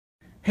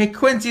Hey,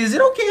 Quincy, is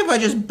it okay if I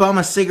just bum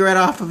a cigarette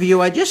off of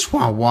you? I just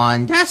want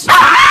one. That's...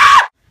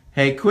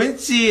 Hey,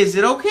 Quincy, is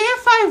it okay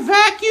if I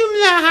vacuum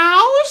the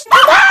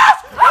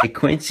house? Hey,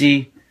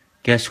 Quincy,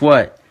 guess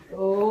what?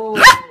 Oh,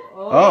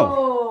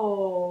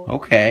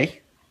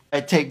 okay. I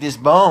take this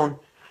bone.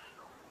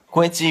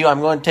 Quincy, I'm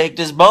going to take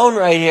this bone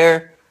right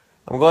here.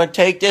 I'm going to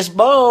take this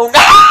bone.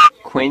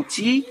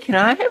 Quincy, can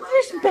I have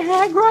this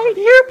bag right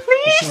here,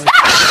 please?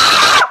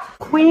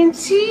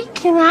 Quincy,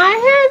 can I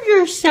have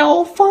your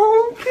cell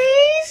phone,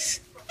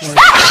 please?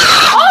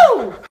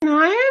 Oh! Can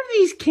I have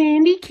these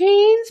candy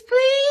canes,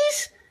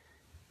 please?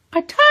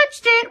 I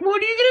touched it.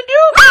 What are you going to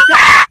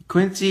do?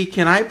 Quincy,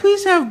 can I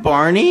please have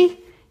Barney?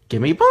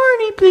 Give me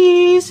Barney,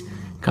 please.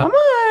 Come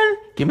on.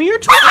 Give me your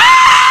toy.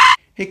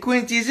 Hey,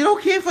 Quincy, is it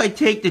okay if I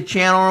take the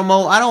channel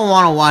remote? I don't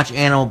want to watch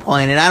Animal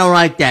Planet. I don't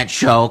like that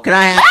show. Can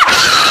I have...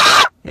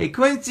 Hey,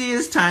 Quincy,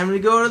 it's time to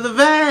go to the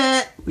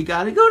vet. We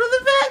gotta go to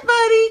the vet,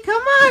 buddy.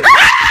 Come on.